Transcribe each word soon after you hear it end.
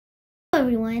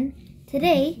everyone,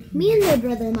 today me and my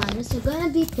brother Manus are going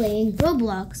to be playing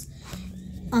Roblox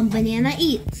on Banana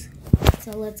Eats.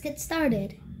 So let's get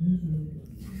started.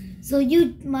 So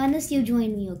Manus, you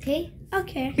join me, okay?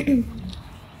 Okay. Did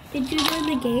you join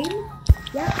the game?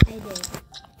 Yep, I did.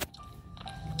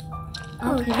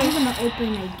 Okay, I'm going to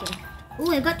open my gift.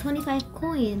 Oh, I got 25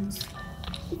 coins.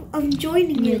 I'm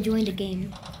joining I'm you. going to join the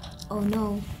game. Oh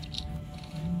no.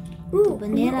 Ooh, The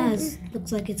banana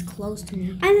looks like it's close to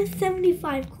me. I'm at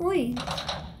 75 coins.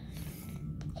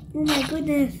 Oh my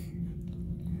goodness.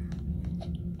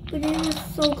 Banana's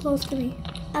so close to me.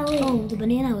 Oh, the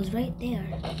banana was right there.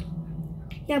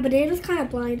 Yeah, Banana's kind of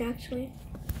blind actually.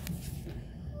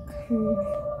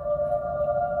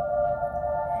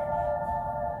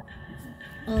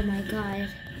 Oh my god.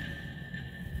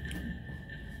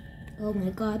 Oh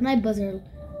my god, my buzzer.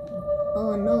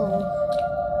 Oh no.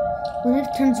 When it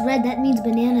turns red, that means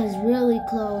banana is really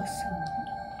close.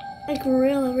 Like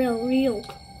real.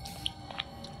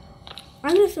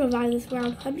 I'm gonna survive this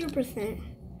round 100%.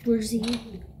 Where's he?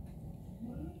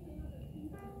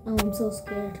 Oh, I'm so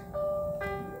scared.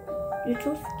 You're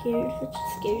so scared, such a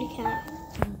scaredy cat.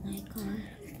 Oh my god.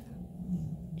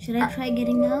 Should I try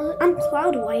getting out? I'm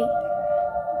cloud white.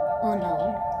 Oh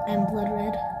no, I'm blood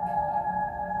red.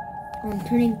 Oh, I'm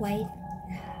turning white.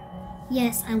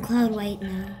 Yes, I'm cloud white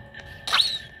now.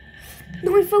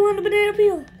 No, I fell on the banana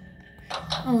peel.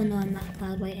 Oh no, I'm not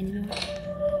cloud white anymore.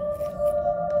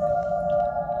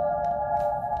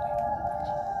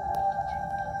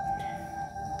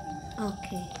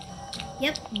 Okay.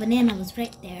 Yep, banana was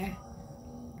right there.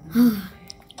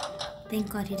 Thank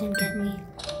God he didn't get me.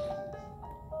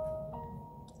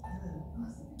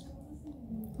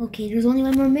 Okay, there's only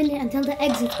one more minute until the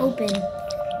exit's open.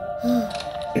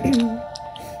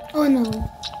 Oh no.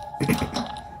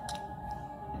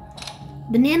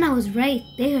 Banana was right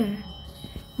there.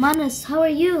 Manus, how are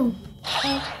you?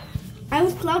 I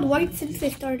was cloud white since I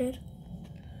started.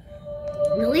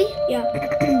 Really? Yeah.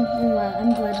 Oh, wow, I'm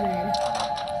blood red.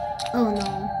 Oh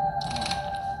no.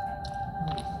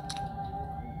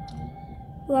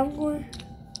 Well,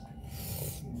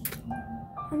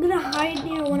 I'm gonna hide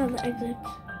near one of the exits.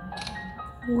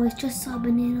 Oh, I just saw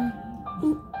banana.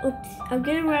 Ooh, oops. I'm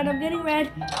getting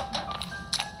red.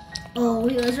 Oh,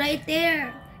 he was right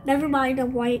there. Never mind,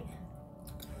 I'm white.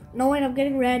 No, wait, I'm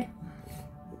getting red.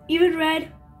 Even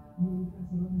red.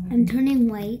 I'm turning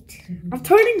white. I'm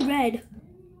turning red.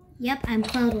 Yep, I'm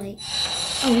cloud white.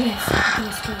 Oh yes, I can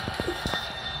escape.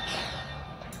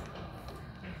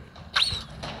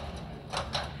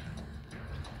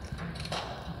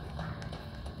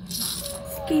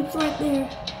 Escape's right there.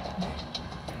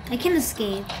 I can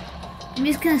escape. I'm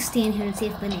just gonna stand here and see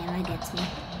if banana gets me.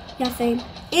 Yeah, same.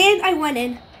 And I went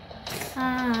in.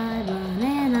 Hi,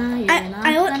 banana, you're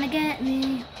not gonna get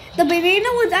me. The banana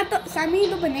was at the,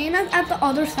 the banana's at the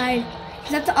other side.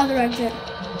 He's at the other exit.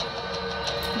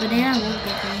 Banana won't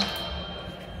get me.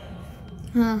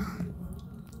 Huh.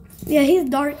 Yeah, he's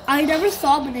dark. I never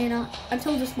saw Banana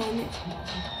until this moment.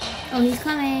 Oh, he's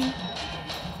coming.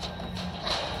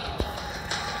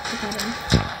 I got him.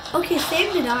 Okay,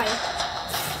 same did I.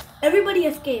 Everybody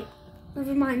escaped.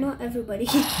 Never mind, not everybody.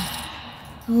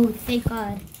 Oh, thank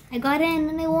God. I got in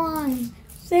and I won.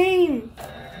 Same.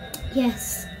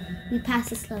 Yes, we passed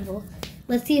this level.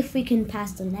 Let's see if we can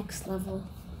pass the next level.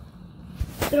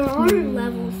 There are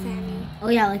levels, Sammy. Oh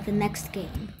yeah, like the next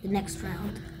game, the next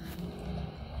round.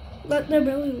 But they're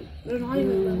not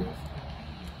even levels.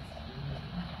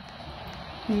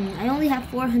 I only have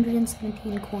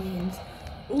 417 coins.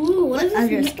 Ooh, What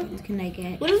other skins can I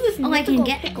get? What is this? Oh, I can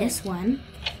get this one.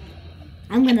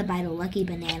 I'm gonna buy the lucky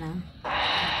banana.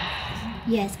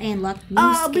 Yes, I unlocked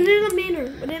new skin.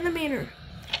 Banana Manor.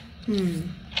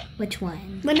 Which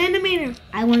one? Banana Manor.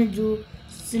 I want to do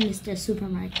Sinister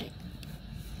Supermarket.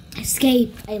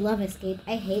 Escape. I love escape.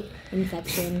 I hate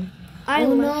infection.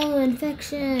 No,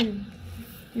 infection.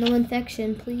 No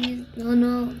infection, please. No.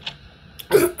 No.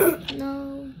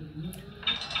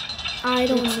 I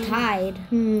don't It's know. tied.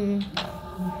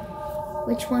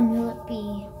 Which one will it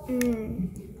be?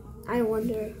 I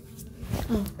wonder.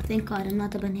 Oh, thank God I'm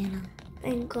not the banana.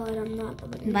 Thank God I'm not the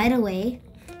banana. By the way,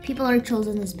 people are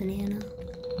chosen this banana.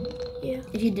 Yeah.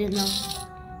 If you didn't know.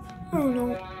 I don't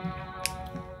know.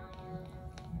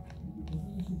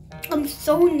 I'm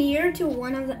so near to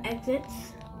one of the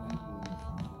exits.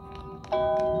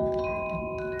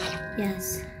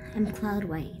 Yes, I'm cloud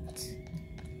white.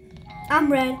 I'm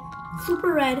red.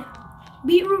 Super red.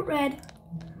 Beetroot red.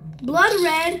 Blood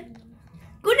red.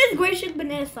 Goodness gracious,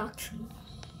 banana sucks.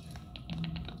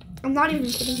 I'm not even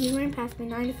kidding. He ran past me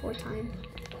 94 times.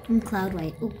 I'm cloud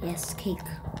white. Oh, yes, cake.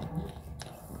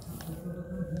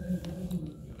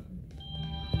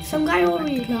 Some guy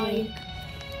already died.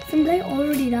 Some guy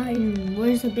already died.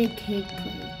 Where's the big cake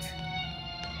plate?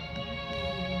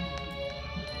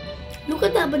 Look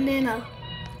at that banana.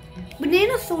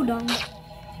 Banana's so dumb.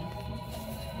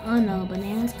 Oh no,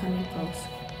 banana's coming close.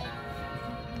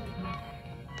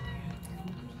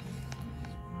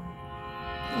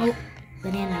 Oh,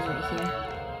 banana's right here.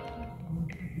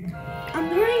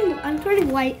 I'm turning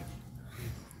white.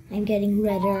 I'm getting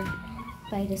redder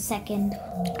by the second.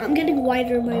 I'm getting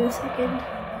whiter by the second.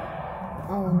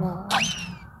 Oh no.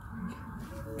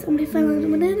 Somebody fell on the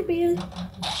banana peel.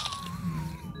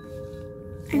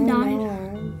 And died.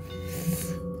 No.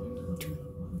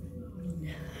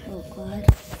 Oh god.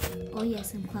 Oh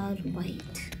yes, I'm cloud white.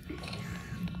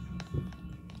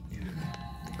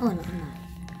 Oh no, I'm not.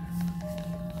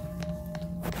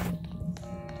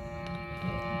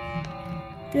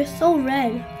 You're so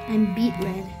red. I'm beet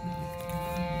red.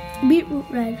 Beetroot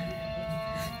red.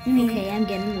 Okay, I'm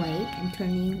getting white. I'm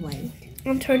turning white.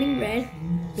 I'm turning red.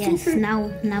 Yes, now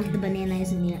the banana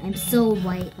is near. I'm so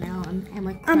white now. I'm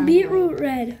like cloud I'm beetroot white.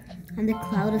 red. I'm the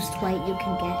cloudest white you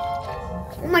can get.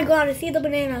 Oh my god, I see the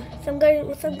banana. Some guy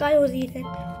was eating.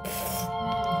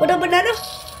 What a banana?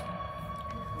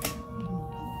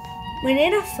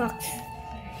 Banana sucks.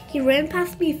 He ran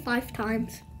past me 5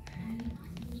 times.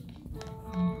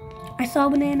 I saw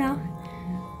banana.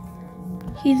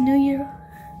 He's New Year.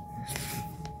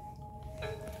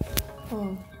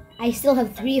 Oh, I still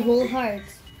have 3 whole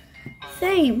hearts.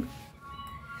 Same.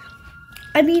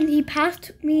 I mean, he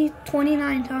passed me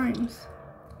 29 times.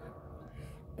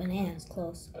 Banana's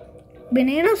close.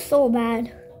 Banana's so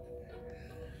bad.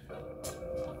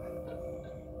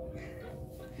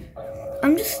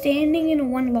 I'm just standing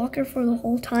in one locker for the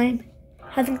whole time.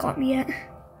 Hasn't got me yet.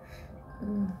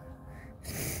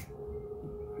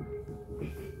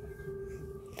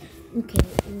 Okay,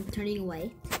 I'm turning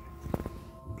white.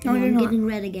 No, And you're I'm not. getting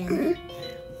red again.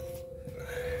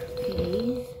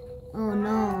 Okay. Oh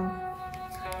no.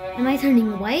 Am I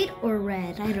turning white or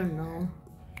red? I don't know.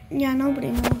 Yeah,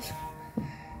 nobody knows.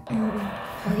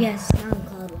 Oh yes, now I'm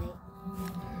cloud white.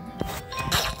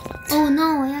 Oh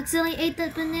no, I accidentally ate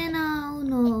that banana. Oh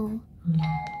no.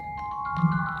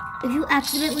 If you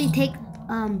accidentally take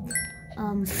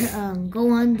go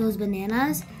on those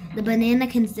bananas, the banana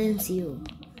can sense you.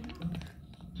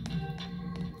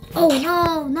 Oh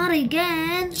no, not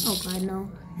again. Oh god, no.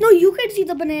 No, you can see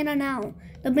the banana now.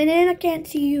 The banana can't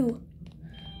see you.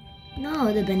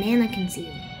 No, the banana can see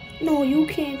you. No, you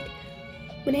can't.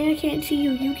 Banana can't see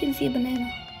you. You can see a banana.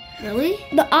 Really?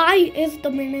 The eye is the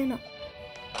banana.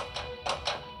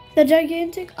 The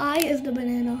gigantic eye is the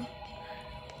banana.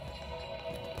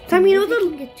 Tom, you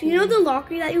know the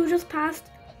locker that you just passed?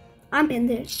 I'm in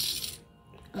there.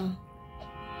 Oh.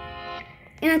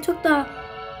 And I took the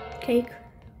cake.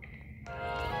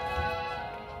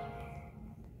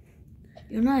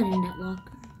 You're not in that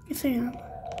locker. Yes, I am.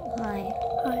 Hi.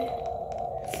 Hi.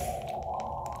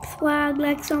 Swag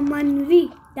like someone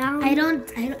V down.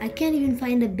 I can't even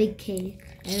find a big cake.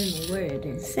 I don't know where it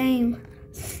is. Same.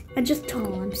 I just took.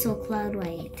 Oh, I'm so cloud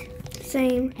white.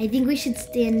 Same. I think we should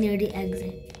stand near the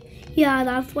exit. Yeah,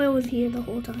 that's why I was here the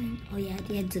whole time. Oh yeah,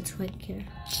 the exit's right here.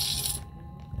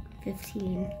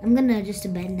 15. I'm gonna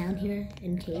just bend down here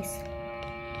in case.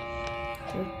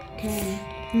 10,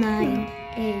 9,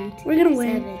 8, We're gonna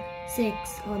win. 7,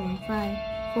 6, oh no, 5,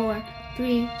 4,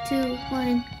 3, 2,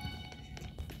 1.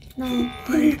 No.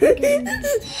 Let's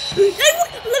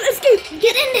escape.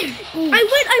 Get in there!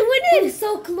 I went It in. was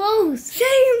so close.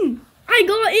 Same. I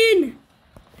got in.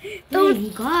 That was Oh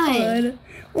god. fun.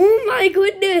 Oh my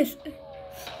goodness.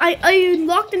 I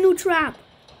unlocked a new trap.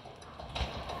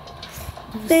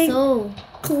 It was Thank- so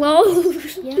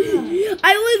Close. Yeah.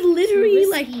 I was literally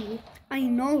like, risky. I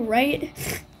know, right?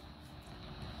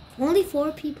 Only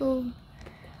 4 people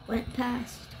went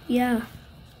past. Yeah.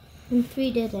 And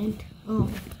 3 didn't. Oh.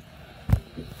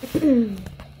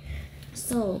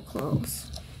 So close.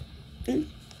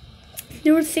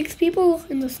 There were 6 people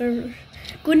in the server.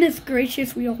 Goodness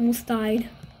gracious, we almost died.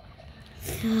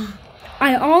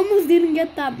 I almost didn't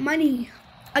get that money.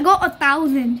 I got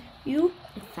 1,000. You?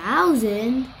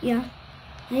 1,000? Yeah.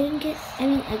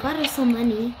 I got us some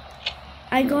money.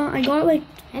 I got like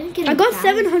I didn't get I got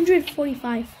 1,000.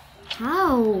 745.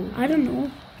 How? I don't know.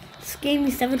 This gave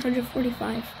me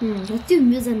 745. Let's do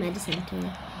music medicine too.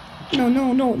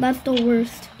 No, that's the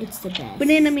worst. It's the best.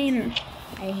 Banana Manor.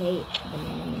 I hate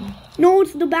banana. No,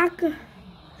 it's the back.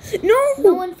 No!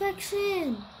 No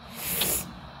infection.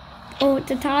 Oh,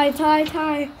 it's a tie.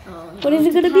 Oh, What is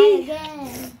it gonna tie be?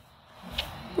 Again.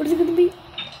 What is it gonna be?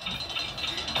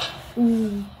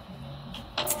 Ooh.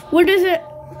 What is it?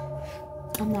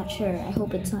 I'm not sure. I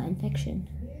hope it's not infection.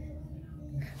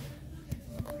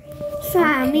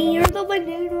 Sammy, you're the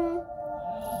banana.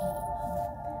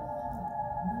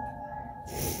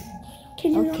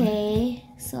 Can you Okay,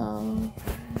 so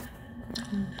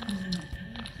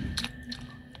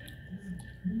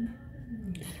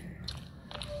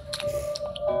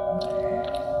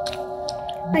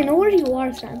I know where you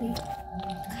are, Sammy.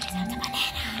 guys, I'm the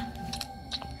banana.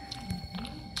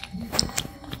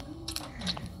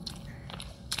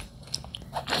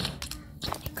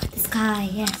 I got this guy,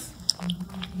 yes.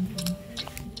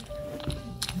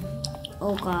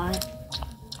 Oh god.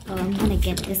 Oh, I'm gonna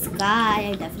get this guy.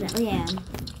 I definitely am.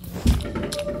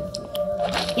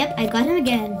 Yep, I got him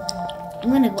again. I'm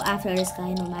gonna go after this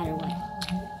guy no matter what.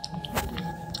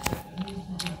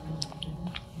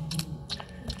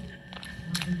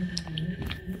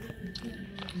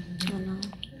 Oh no.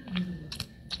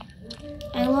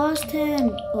 I lost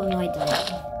him. Oh no, I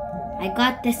didn't. I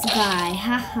got this guy.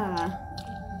 Haha.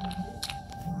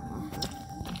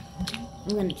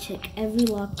 I'm gonna check every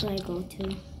locker I go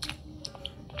to.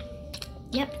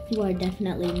 Yep, you are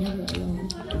definitely never alone.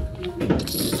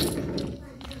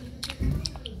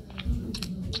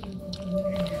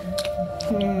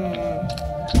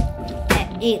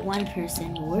 I ate one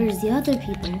person. Where's the other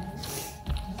people?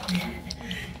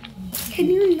 Can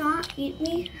you not eat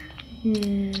me?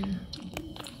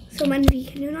 So Mandy,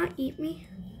 can you not eat me?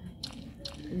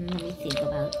 Let me think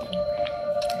about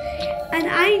that. And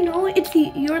I know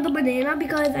you're the banana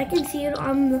because I can see it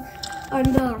on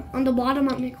the bottom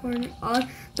of my corner,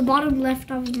 the bottom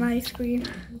left of my screen.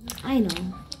 I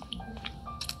know.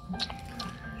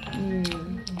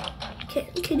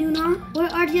 Can you not? Where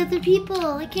are the other people?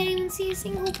 I can't even see a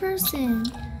single person.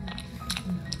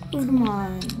 Come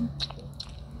on.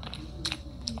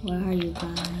 Where are you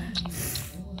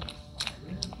guys?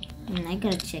 I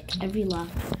gotta check every lock.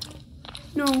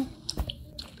 No.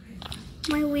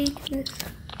 My weakness.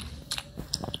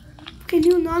 Can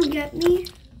you not get me?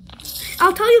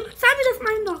 I'll tell you, Sammy, that's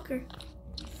my locker.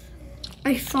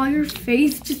 I saw your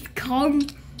face just come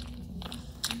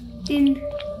in.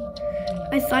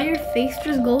 I saw your face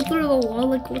just go through the wall.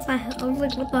 Like, what the hell? I was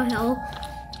like, what the hell?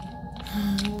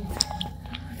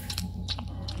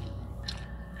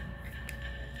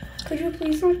 Could you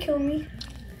please not kill me?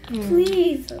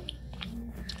 Please.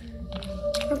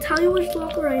 I'll tell you which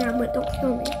locker I am, but don't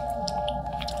kill me.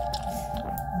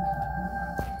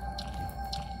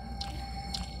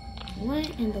 What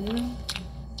in the world?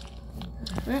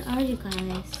 Where are you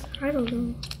guys? I don't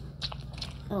know.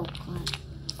 Oh god.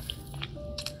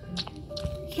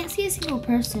 I can't see a single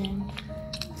person.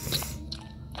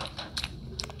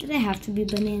 Did I have to be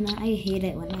banana? I hate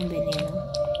it when I'm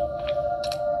banana.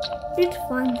 It's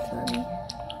fun, Sonny.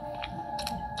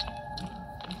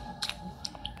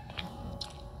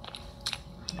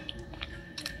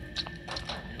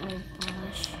 Oh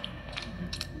gosh.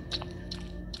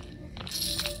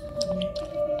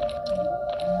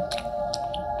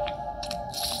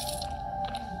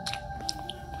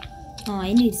 Oh,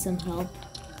 I need some help.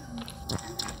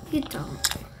 You don't.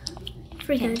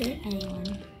 Forget it.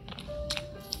 Anyone.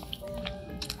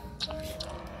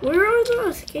 Where are the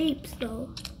escapes, though?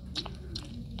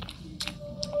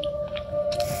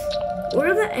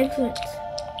 Where are the exits?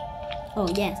 Oh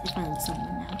yes, I found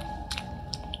someone now.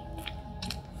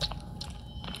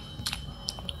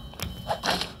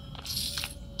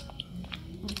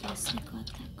 I guess I got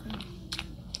that girl.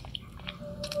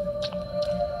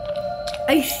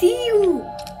 I see you!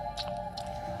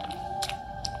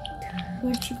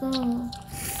 Where'd she go? Oh,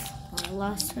 I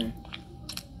lost her.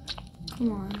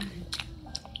 Come on.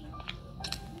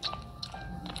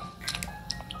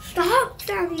 Stop,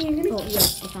 Sammy! You're gonna Oh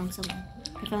yes, I found someone.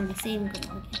 I found the same girl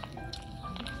again.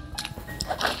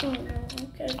 Oh no, I'm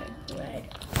getting red.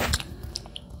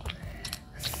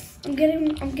 I'm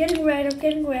getting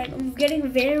red, I'm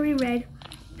getting very red.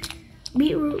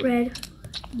 Beetroot red.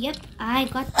 Yep, I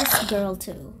got this girl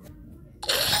too.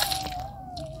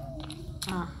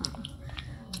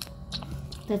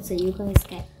 That's it, you guys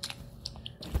get.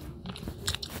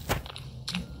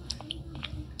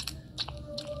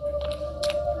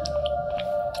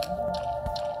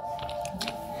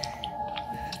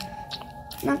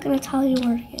 I'm not gonna tell you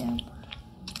where I am.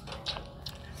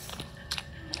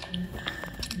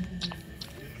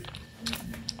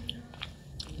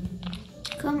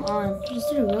 Come on, is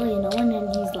there really no one in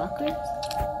these lockers?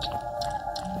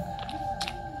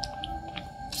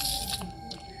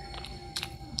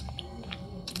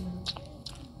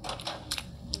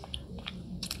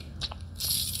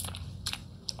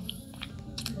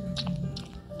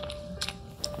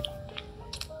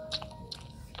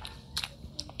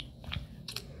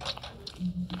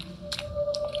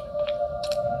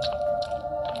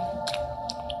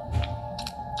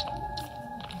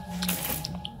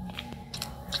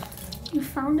 You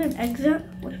found an exit?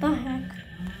 What the heck?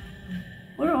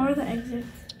 Where are the exits?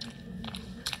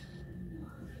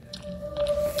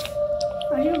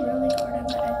 Are you really guarding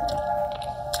the exit?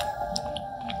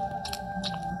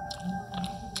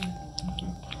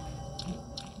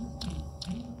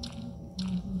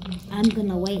 I'm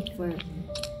gonna wait for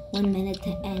 1 minute to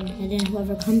end, and then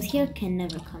whoever comes here can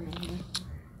never come in here.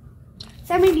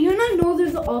 Sammy, do you not know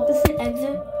there's the opposite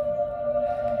exit?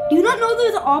 Do you not know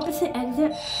there's the opposite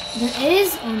exit? There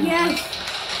is? Oh, no. Yes.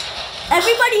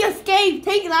 Everybody escape.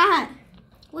 Take that.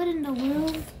 What in the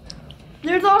world?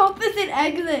 There's the opposite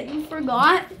exit. You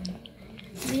forgot?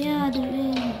 Yeah, there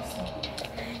is.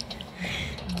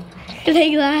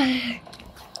 Take that.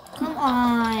 Come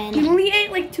on. You only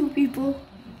ate like 2 people.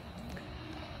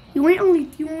 You only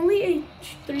ate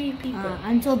 3 people.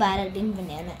 I'm so bad at eating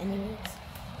banana anyways.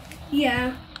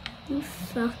 Yeah. You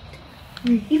sucked.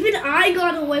 Even I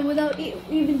got away without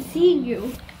even seeing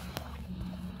you.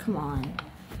 Come on.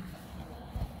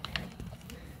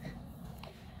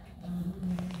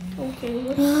 Okay,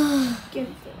 let's get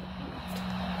it.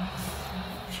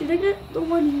 Should I get the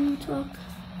one you took?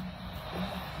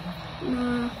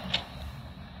 Nah.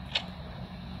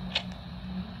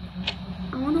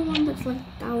 I want the one that's like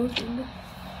 1,000.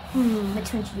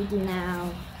 Which one should we do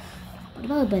now? What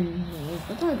about bananas?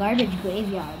 What about garbage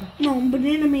graveyard? No,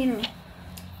 Banana Manor.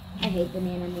 I hate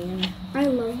banana man. I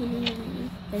love Banana Manor.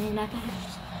 Banana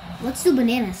patch. Let's do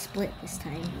banana split this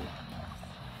time.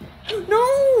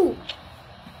 No!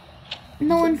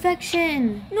 No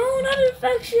infection. No, not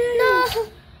infection. No.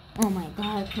 Oh my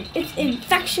god. It's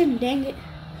infection, dang it.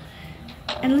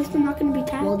 At least I'm not going to be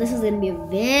tagged. Well, this is going to be a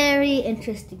very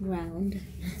interesting round.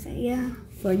 So, yeah.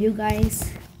 For you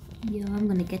guys. Yo, I'm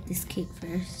going to get this cake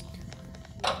first.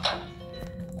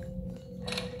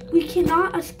 We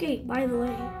cannot escape, by the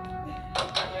way.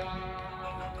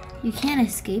 You can't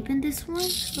escape in this one?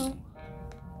 No.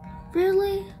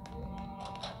 Really?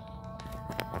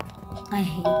 I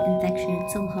hate infection.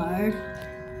 It's so hard.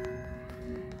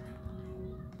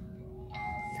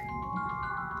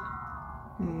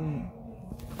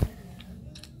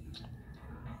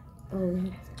 Oh,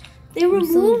 They I'm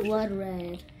removed. so blood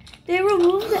red. They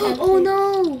removed the exit. Oh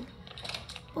no!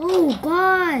 Oh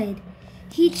god!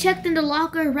 He checked in the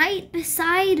locker right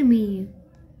beside me.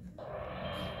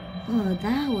 Oh,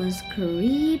 that was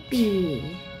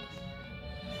creepy.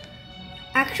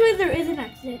 Actually, there is an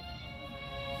exit.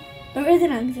 There is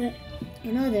an exit. I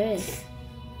know there is.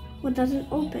 What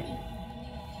doesn't open?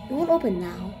 It won't open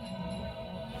now.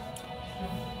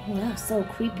 Oh, that was so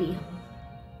creepy.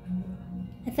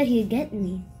 I thought he'd get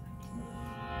me.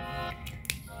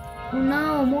 Oh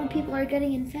no, more people are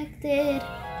getting infected.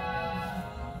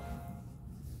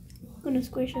 Goodness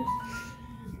gracious.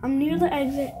 I'm near the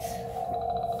exits.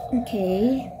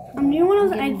 Okay. I'm near one of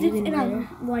the Getting exits even and I'm redder.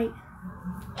 white.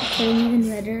 Getting even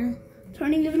redder.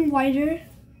 Turning even whiter.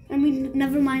 I mean,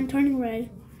 never mind, turning red.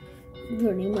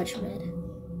 Turning much red.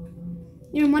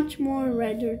 You're much more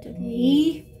redder than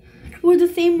me. We're the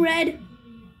same red.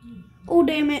 Oh,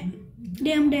 damn it.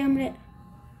 Damn it.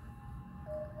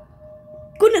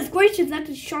 Goodness gracious, that's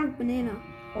a shark banana.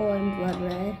 Oh, I'm blood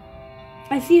red.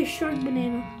 I see a shark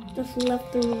banana just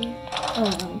left the room. Oh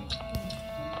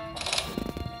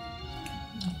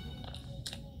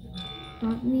no.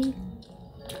 Not me.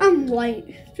 I'm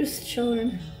white, just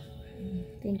chilling.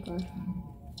 Thank God.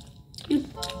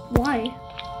 Why?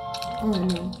 Oh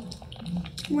no.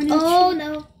 When is Oh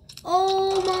no.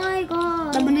 Oh my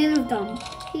God. the banana's dumb.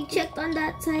 He checked on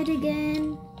that side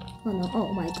again. Oh no.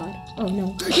 Oh my God. Oh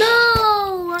no.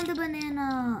 No! On the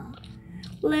banana.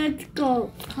 Let's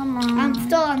go. Come on.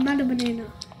 I'm not a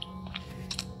banana.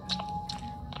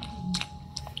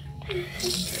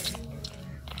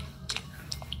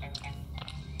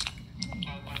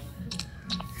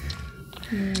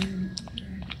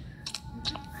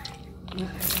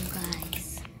 Let's go,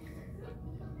 guys.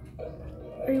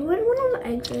 Are you at one of the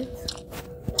exits?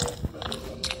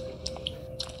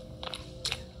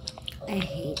 I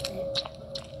hate it.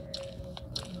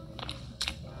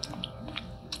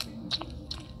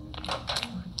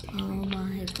 Oh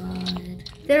my God.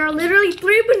 There are literally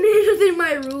 3 bananas in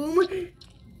my room.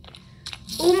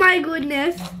 Oh my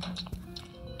goodness.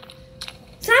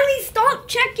 Sally, stop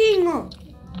checking.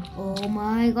 Oh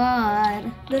my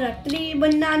God. There are 3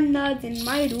 bananas in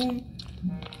my room.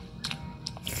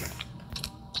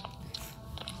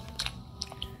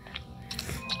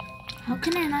 How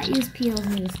can I not use PLs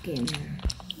in this game?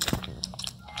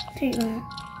 Take that.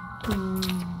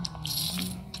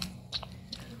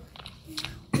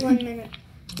 1 minute.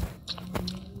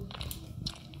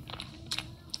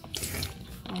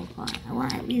 Oh god, I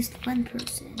want at least one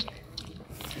person.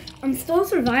 I'm still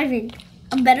surviving.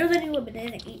 I'm better than you with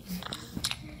banana eats.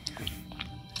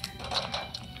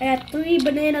 I had 3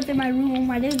 bananas in my room.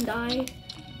 I didn't die.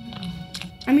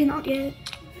 I mean, not yet.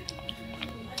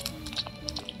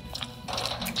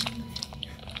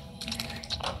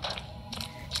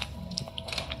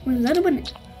 Where's that a banana?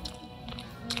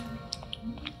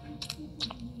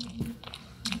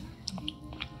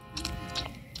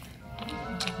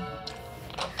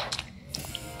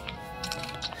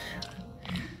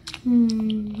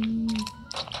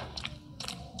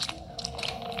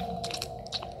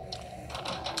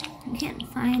 I can't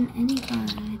find any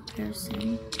guy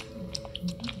person.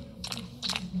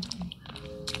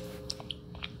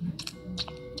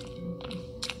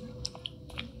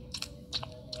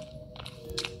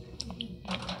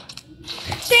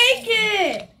 Take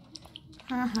it!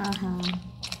 Ha ha ha.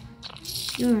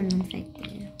 You're an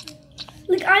infected.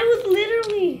 Like, I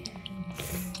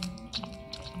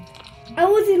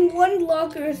was in one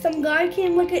locker. Some guy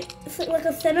came like a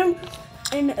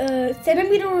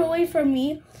centimeter away from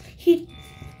me.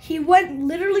 He went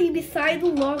literally beside the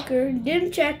locker,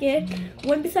 didn't check it,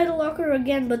 went beside the locker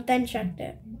again, but then checked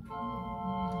it.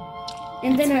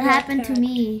 And That's then what happened to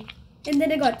me. And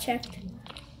then it got checked.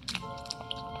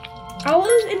 I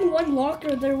was in one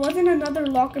locker. There wasn't another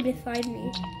locker beside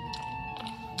me.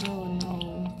 Oh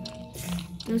no.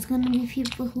 There's gonna be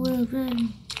people who will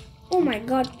run. Oh my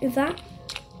god, is that?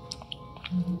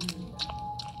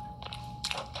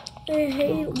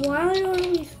 Hey, why are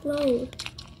we slow?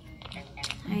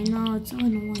 I know, it's so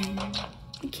annoying.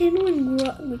 We can't even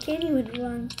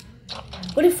run.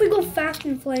 What if we go fast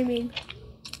and flaming?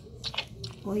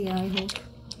 Oh yeah, I hope.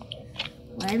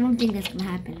 Well, I don't think that's gonna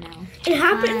happen now. It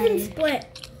happens 5, in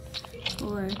split.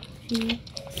 4, 3,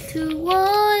 2,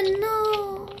 1,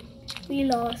 no! We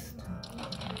lost.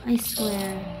 I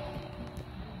swear.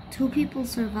 2 people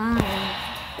survived.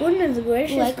 Goodness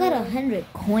gracious. Oh, I got 100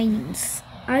 coins.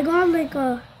 I got like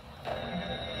a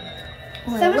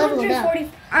Oh, I leveled up.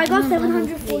 740. I got I'm on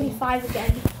level 745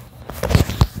 again.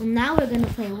 So now we're gonna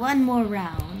play one more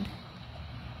round.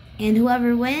 And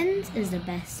whoever wins is the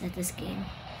best at this game.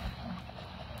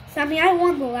 Sammy, I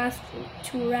won the last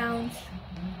 2 rounds.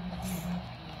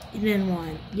 You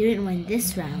didn't win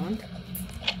this round.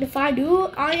 If I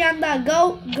do, I am the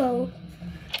go.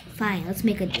 Fine, let's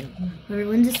make a deal. Whoever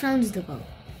wins this round is the GOAT.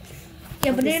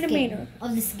 Yeah, Of Banana this game. Manor.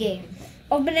 Of this game.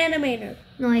 Oh, Banana Manor.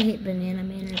 No, I hate Banana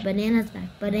Manor. Banana's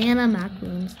back. Banana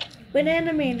macrooms.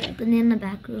 Banana Manor. Banana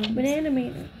backrooms. Banana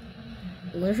Manor.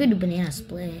 What if we do banana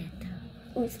split?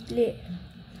 Oh, split.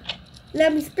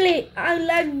 Let me split. I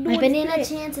like doing My banana split.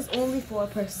 chance is only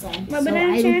 4%. My so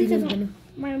banana I don't chance think is I'm gonna...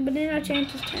 my banana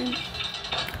chance is 10.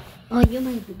 Oh, you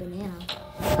might be banana.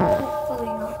 Hopefully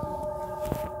not.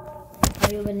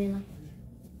 Are you a banana?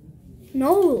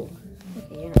 No.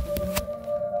 Okay, you're not.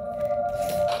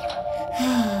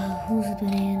 Who's a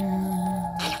banana?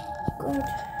 God.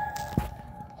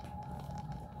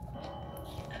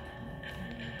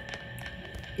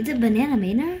 Is it Banana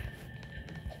Manor?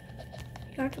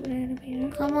 Not a Banana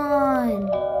Manor. Come on.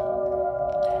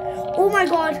 Oh my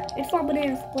god. It's not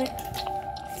banana split.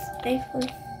 Thankfully.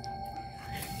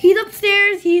 He's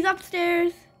upstairs. He's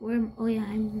upstairs. Where? Oh yeah,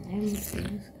 I'm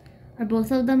upstairs. Are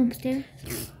both of them upstairs?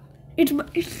 It's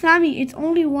Sammy. It's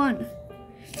only one.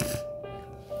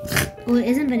 Oh,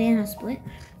 isn't banana split?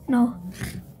 No.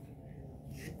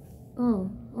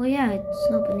 Oh yeah, it's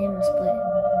not banana split.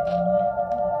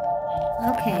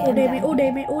 Okay. Oh damn it. Oh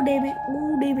damn it. Oh damn it.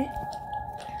 Oh damn it.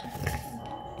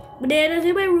 Bananas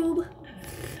in my room.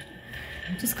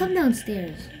 Just come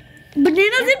downstairs.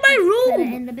 Bananas in my Put it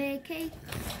room. in the big cake.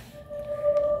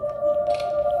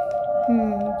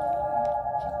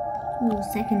 Ooh,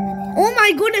 second banana. Oh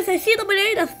my goodness. I see the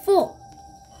bananas full.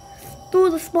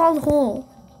 Through the small hole.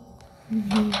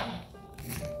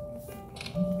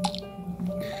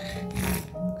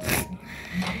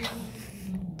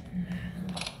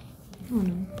 Oh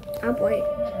no. I'm white.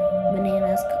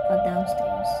 Bananas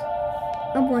downstairs.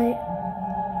 I'm white.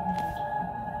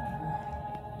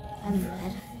 I'm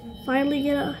red. Finally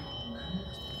get out.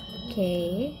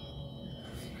 Okay.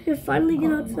 You finally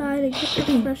get outside and get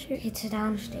the fresh air. It's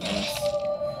downstairs.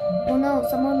 Oh no,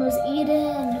 someone was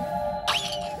eating.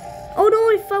 Oh no,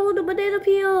 I fell on the banana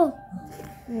peel.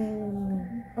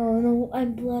 Oh no,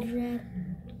 I'm blood red.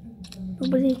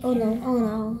 Nobody. Oh no, oh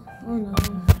no, oh no.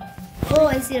 Oh,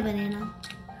 I see a banana.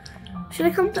 Should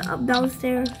I come up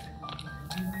downstairs?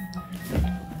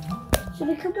 Should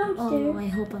I come downstairs? Oh, I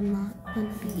hope I'm not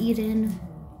gonna be eaten.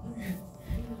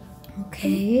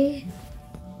 Okay.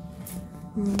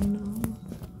 Oh no.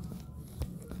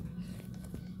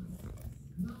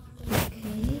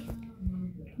 Okay.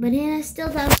 Banana's still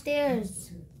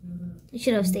downstairs. You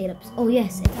should have stayed up. Oh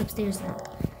yes, it's upstairs now.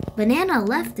 Banana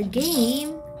left the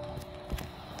game.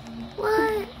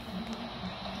 What?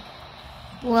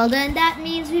 Well then that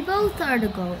means we both are to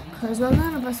go. Because well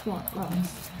none of us want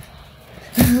lost.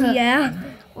 Yeah.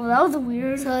 Well, that was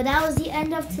weird. So that was the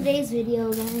end of today's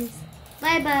video, guys.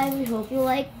 Bye bye. We hope you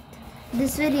liked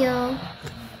this video.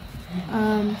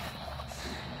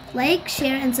 Like,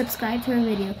 share, and subscribe to our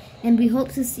video. And we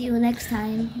hope to see you next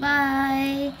time.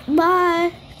 Bye.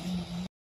 Bye.